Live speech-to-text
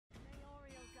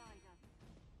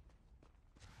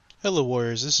Hello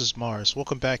Warriors, this is Mars.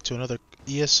 Welcome back to another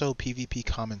ESO PvP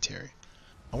commentary.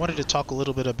 I wanted to talk a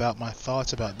little bit about my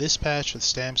thoughts about this patch with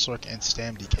Stam Sorc and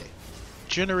Stam DK.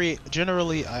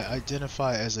 Generally, I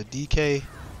identify as a DK,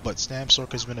 but Stam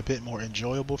Sorc has been a bit more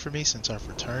enjoyable for me since I've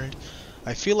returned.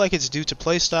 I feel like it's due to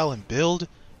playstyle and build,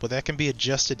 but that can be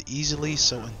adjusted easily,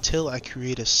 so until I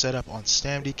create a setup on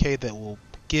Stam DK that will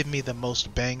give me the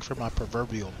most bang for my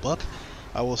proverbial buck,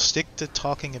 I will stick to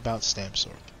talking about Stam Sorc,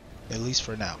 at least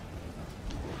for now.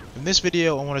 In this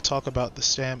video, I want to talk about the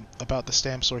Stam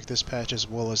Sorc this patch, as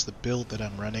well as the build that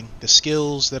I'm running, the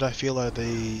skills that I feel are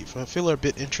a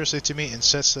bit interesting to me, and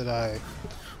sets that I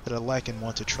like and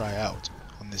want to try out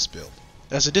on this build.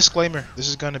 As a disclaimer, this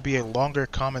is going to be a longer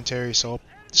commentary, so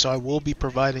I will be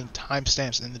providing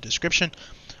timestamps in the description.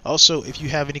 Also, if you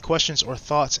have any questions or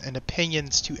thoughts and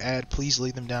opinions to add, please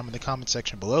leave them down in the comment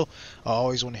section below. I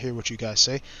always want to hear what you guys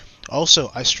say. Also,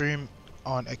 I stream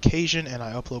on occasion and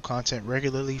I upload content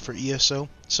regularly for ESO,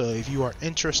 so if you are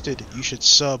interested, you should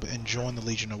sub and join the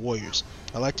Legion of Warriors.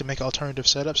 I like to make alternative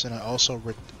setups, and I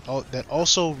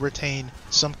also retain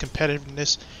some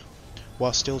competitiveness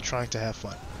while still trying to have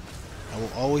fun. I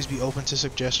will always be open to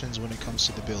suggestions when it comes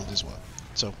to the build as well.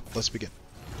 So let's begin.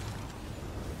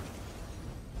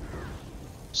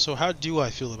 So how do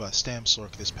I feel about Stam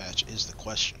Sorc this patch is the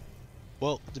question.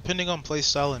 Well, depending on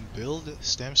playstyle and build,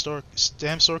 Stam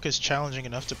Sorc is challenging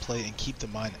enough to play and keep the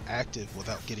mind active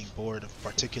without getting bored of a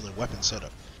particular weapon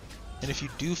setup. And if you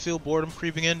do feel boredom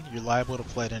creeping in, you're liable to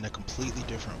play it in a completely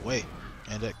different way,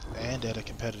 and at a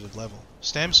competitive level.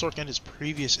 Stam Sorc and its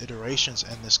previous iterations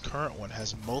and this current one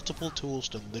has multiple tools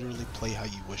to literally play how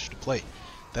you wish to play.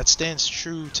 That stands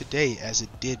true today as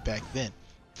it did back then.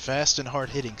 Fast and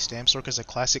hard hitting, Stam Sorc is a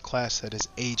classic class that has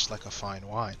aged like a fine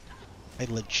wine. I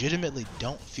legitimately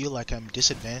don't feel like I'm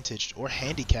disadvantaged or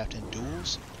handicapped in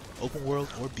duels, open world,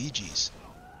 or BGs,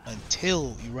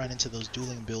 until you run into those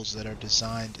dueling builds that are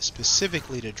designed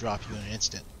specifically to drop you in an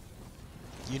instant.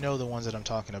 You know the ones that I'm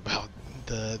talking about.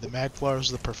 The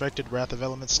Magplars, the Perfected Wrath of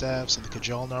Element Staffs, and the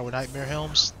Kajal with Nightmare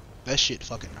Helms. That shit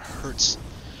fucking hurts.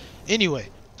 Anyway,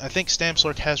 I think Stam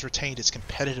Sorc has retained its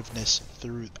competitiveness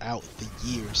throughout the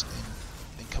years, and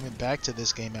coming back to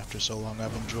this game after so long,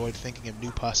 I've enjoyed thinking of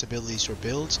new possibilities for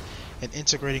builds and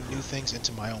integrating new things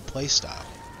into my own playstyle.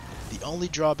 The only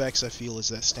drawbacks I feel is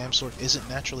that Stam Sorc isn't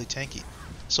naturally tanky,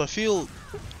 so I feel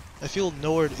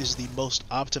Nord is the most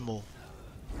optimal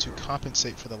to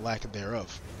compensate for the lack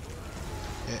thereof.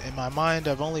 In my mind,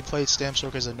 I've only played Stam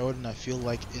Sorc as a Nord, and I feel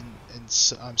like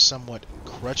I'm somewhat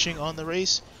crutching on the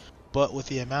race, but with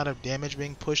the amount of damage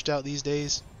being pushed out these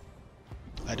days,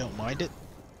 I don't mind it.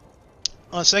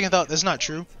 On second thought, that's not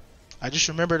true. I just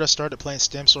remembered I started playing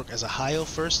Stam Sorc as a high elf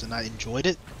first, and I enjoyed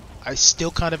it. I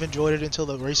still kind of enjoyed it until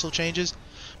the racial changes,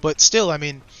 but still, I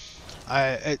mean,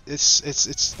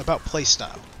 it's about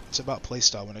playstyle. It's about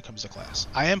playstyle when it comes to class.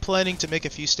 I am planning to make a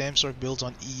few Stam Sorc builds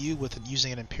on EU with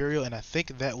using an Imperial, and I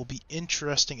think that will be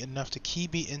interesting enough to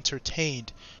keep me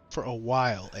entertained for a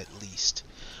while at least.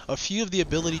 A few of the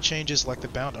ability changes, like the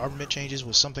bound armament changes,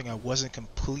 was something I wasn't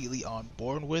completely on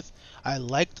board with. I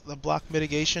liked the block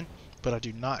mitigation, but I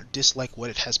do not dislike what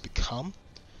it has become.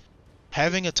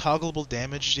 Having a toggleable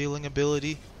damage dealing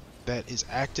ability that is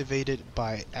activated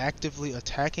by actively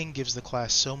attacking gives the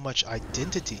class so much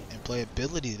identity and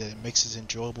playability that it makes it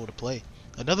enjoyable to play.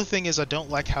 Another thing is I don't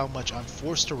like how much I'm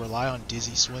forced to rely on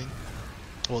dizzying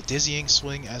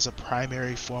swing as a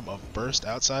primary form of burst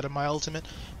outside of my ultimate,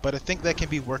 but I think that can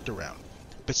be worked around.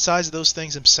 Besides those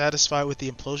things, I'm satisfied with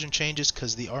the implosion changes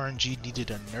because the RNG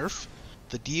needed a nerf.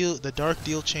 The dark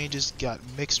deal changes got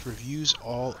mixed reviews.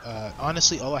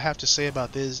 Honestly, all I have to say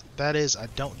about that is I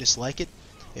don't dislike it.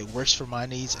 It works for my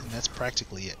needs, and that's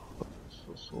practically it.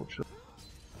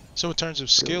 So in terms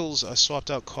of skills, I swapped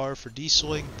out Carve for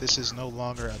D-Swing. This is no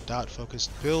longer a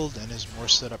dot-focused build and is more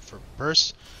set up for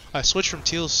burst. I switched from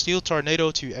Steel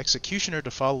Tornado to Executioner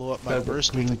to follow up my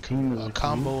burst with a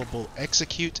comboable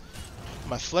Execute.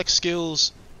 My flex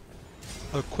skills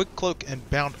are Quick Cloak and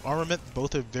Bound Armament.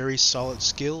 Both are very solid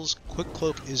skills. Quick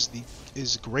Cloak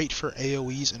is great for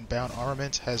AoEs, and Bound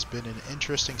Armament has been an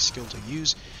interesting skill to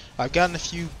use. I've gotten a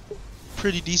few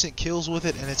pretty decent kills with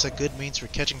it, and it's a good means for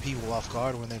catching people off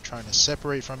guard when they're trying to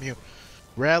separate from you.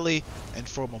 Rally and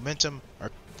for momentum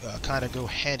are kind of go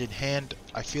hand in hand.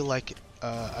 I feel like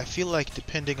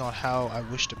depending on how I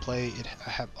wish to play it, I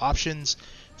have options.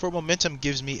 For momentum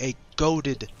gives me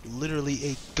literally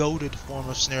a goated form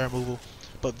of snare removal,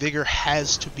 but vigor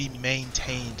has to be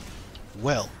maintained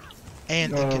well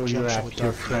and in conjunction with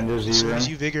dark deal. As soon as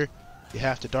you vigor, you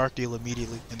have to dark deal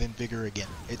immediately and then vigor again.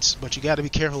 But you got to be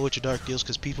careful with your dark deals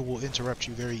because people will interrupt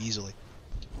you very easily.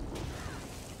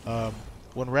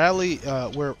 When rally,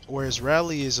 whereas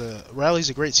rally's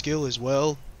a great skill as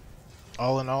well.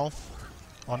 All in all,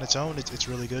 on its own, it's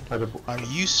really good. I'm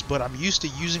used to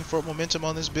using fort momentum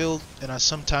on this build, and I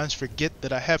sometimes forget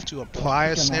that I have to apply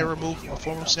a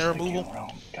form of snare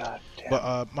removal.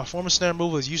 But my form of snare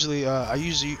removal is usually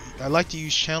I like to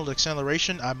use channeled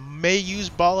acceleration. I may use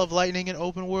ball of lightning in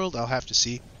open world. I'll have to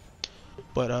see.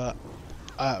 But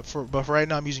for right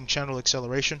now I'm using channel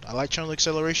acceleration. I like channel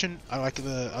acceleration. I like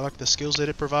the skills that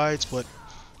it provides, but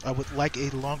I would like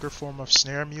a longer form of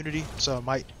snare immunity, so I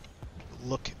might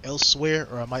look elsewhere,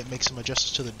 or I might make some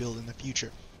adjustments to the build in the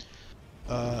future.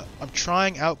 I'm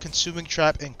trying out consuming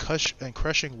trap and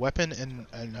crushing weapon in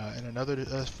another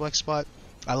flex spot.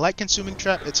 I like consuming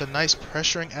trap. It's a nice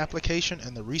pressuring application,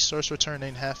 and the resource return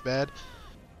ain't half bad.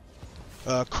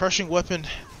 Crushing weapon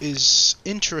is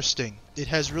interesting. It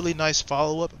has really nice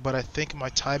follow-up, but I think my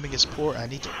timing is poor. I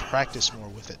need to practice more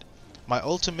with it. My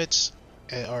ultimates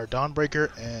are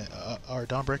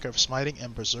Dawnbreaker of Smiting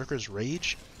and Berserker's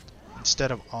Rage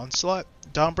instead of Onslaught.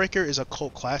 Dawnbreaker is a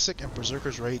cult classic, and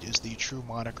Berserker's Rage is the true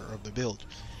moniker of the build.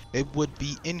 It would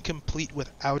be incomplete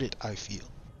without it, I feel.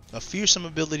 A fearsome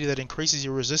ability that increases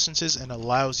your resistances and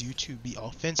allows you to be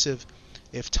offensive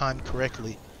if timed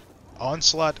correctly.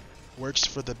 Onslaught works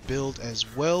for the build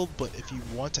as well, but if you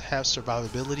want to have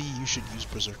survivability, you should use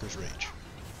Berserker's Rage.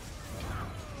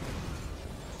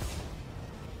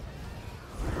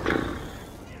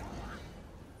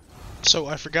 So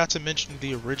I forgot to mention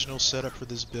the original setup for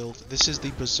this build. This is the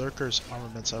Berserker's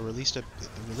Armaments. I released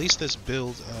this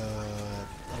build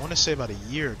I want to say about a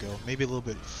year ago, maybe a little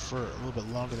bit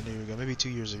longer than a year ago, maybe 2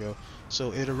 years ago.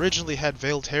 So it originally had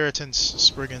Veiled Heritance,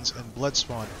 Spriggans, and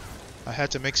Bloodspawn. I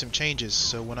had to make some changes,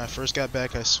 so when I first got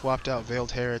back I swapped out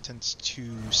Veiled Heritance to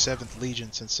 7th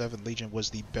Legion, since 7th Legion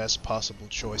was the best possible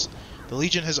choice. The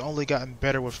Legion has only gotten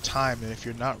better with time, and if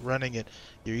you're not running it,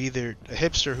 you're either a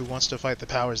hipster who wants to fight the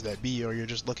powers that be, or you're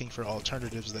just looking for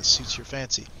alternatives that suits your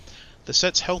fancy. The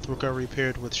set's health recovery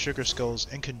paired with Sugar Skulls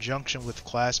in conjunction with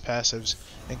class passives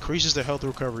increases their health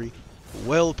recovery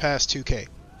well past 2k.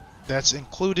 That's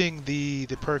including the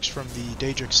perks from the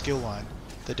Daedric skill line.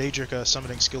 The Daedric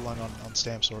summoning skill line on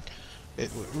Stam Sorc. It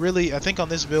really, I think on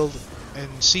this build, in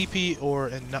CP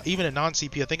or even in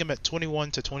non-CP, I think I'm at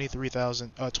 21 to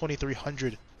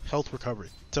 2300 health recovery.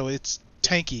 So it's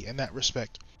tanky in that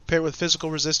respect. Paired with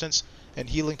physical resistance and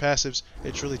healing passives,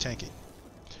 it's really tanky.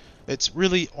 It's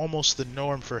really almost the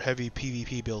norm for heavy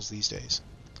PvP builds these days.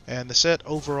 And the set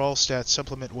overall stats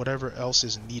supplement whatever else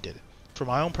is needed. For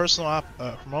my own personal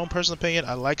opinion,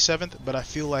 I like 7th, but I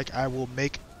feel like I will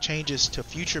make changes to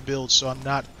future builds so I'm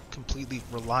not completely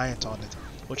reliant on it,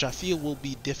 which I feel will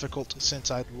be difficult since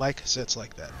I like sets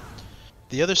like that.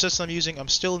 The other sets I'm using, I'm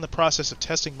still in the process of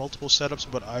testing multiple setups,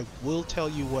 but I will tell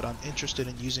you what I'm interested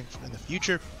in using in the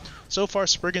future. So far,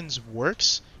 Spriggans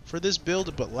works for this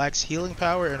build, but lacks healing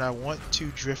power, and I want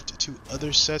to drift to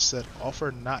other sets that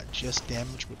offer not just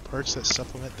damage, but perks that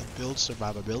supplement the build's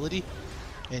survivability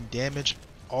and damage,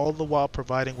 all the while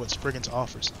providing what Spriggans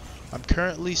offers. I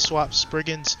currently swap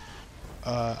Spriggans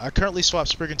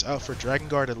out for Dragon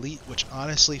Guard Elite, which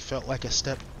honestly felt like a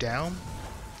step down,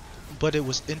 but it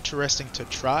was interesting to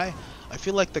try. I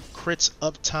feel like the crits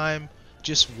uptime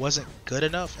just wasn't good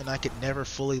enough, and I could never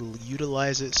fully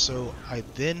utilize it, so I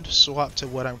then swapped to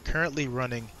what I'm currently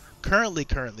running,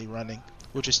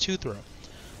 which is Two Throw.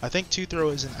 I think Two Throw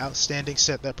is an outstanding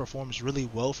set that performs really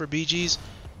well for BGs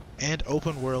and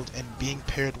open world, and being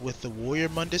paired with the Warrior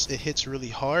Mundus, it hits really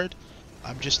hard.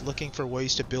 I'm just looking for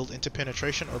ways to build into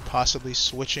penetration, or possibly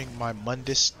switching my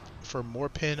Mundus for more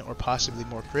pin or possibly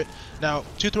more crit. Now,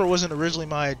 Two Throw wasn't originally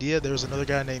my idea. There was another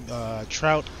guy named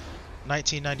Trout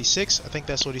 1996. I think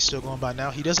that's what he's still going by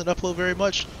now. He doesn't upload very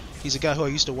much. He's a guy who I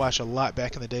used to watch a lot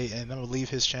back in the day, and I'm going to leave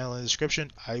his channel in the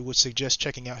description. I would suggest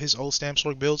checking out his old Stam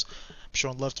Sorc builds. I'm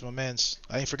showing love to my mans.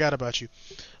 I ain't forgot about you.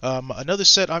 Another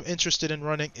set I'm interested in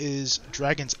running is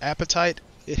Dragon's Appetite.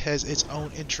 It has its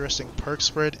own interesting perk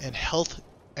spread, and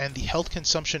the health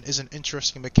consumption is an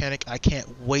interesting mechanic I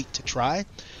can't wait to try.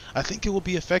 I think it will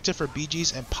be effective for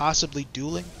BGs and possibly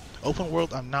dueling. Open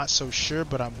world, I'm not so sure,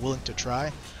 but I'm willing to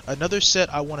try. Another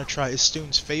set I want to try is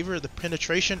Stoon's Favor. The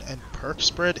penetration and perk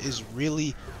spread is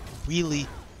really, really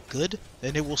good,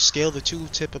 and it will scale the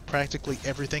tooltip of practically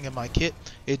everything in my kit.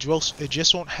 It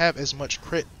just won't have as much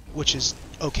crit, which is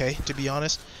okay, to be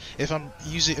honest. If I'm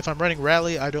running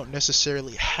Rally, I don't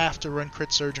necessarily have to run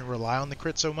Crit Surge and rely on the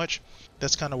crit so much.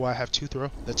 That's kind of why I have Two Throw.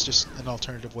 That's just an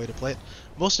alternative way to play it.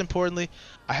 Most importantly,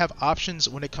 I have options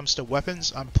when it comes to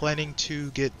weapons. I'm planning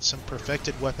to get some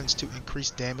perfected weapons to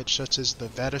increase damage, such as the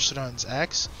Vadistran's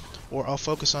Axe, or I'll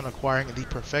focus on acquiring the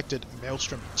perfected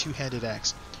Maelstrom two-handed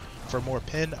axe for more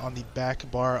pin on the back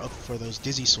bar for those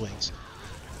dizzy swings.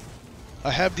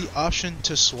 I have the option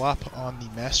to swap on the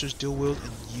Master's Dual Wield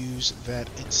and use that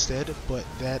instead, but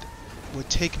that would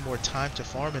take more time to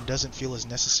farm and doesn't feel as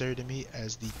necessary to me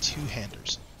as the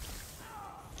two-handers.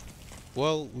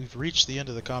 Well, we've reached the end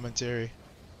of the commentary.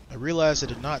 I realized I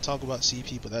did not talk about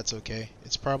CP, but that's okay.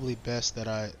 It's probably best that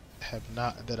I had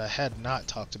not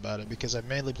talked about it because I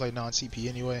mainly play non-CP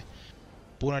anyway.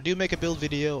 But when I do make a build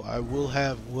video, I will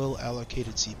have well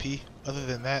allocated CP. Other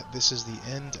than that, this is the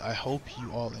end. I hope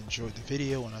you all enjoyed the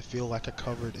video and I feel like I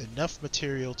covered enough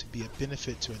material to be a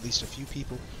benefit to at least a few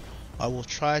people. I will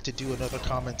try to do another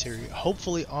commentary,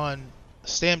 hopefully on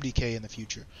Stam DK in the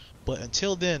future. But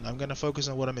until then, I'm going to focus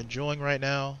on what I'm enjoying right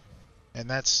now, and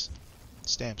that's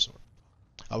Stam Sorc.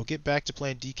 I will get back to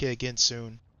playing DK again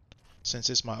soon, since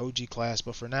it's my OG class,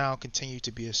 but for now, continue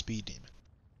to be a speed demon.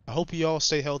 I hope you all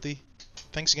stay healthy.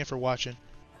 Thanks again for watching,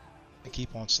 and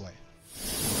keep on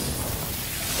slaying.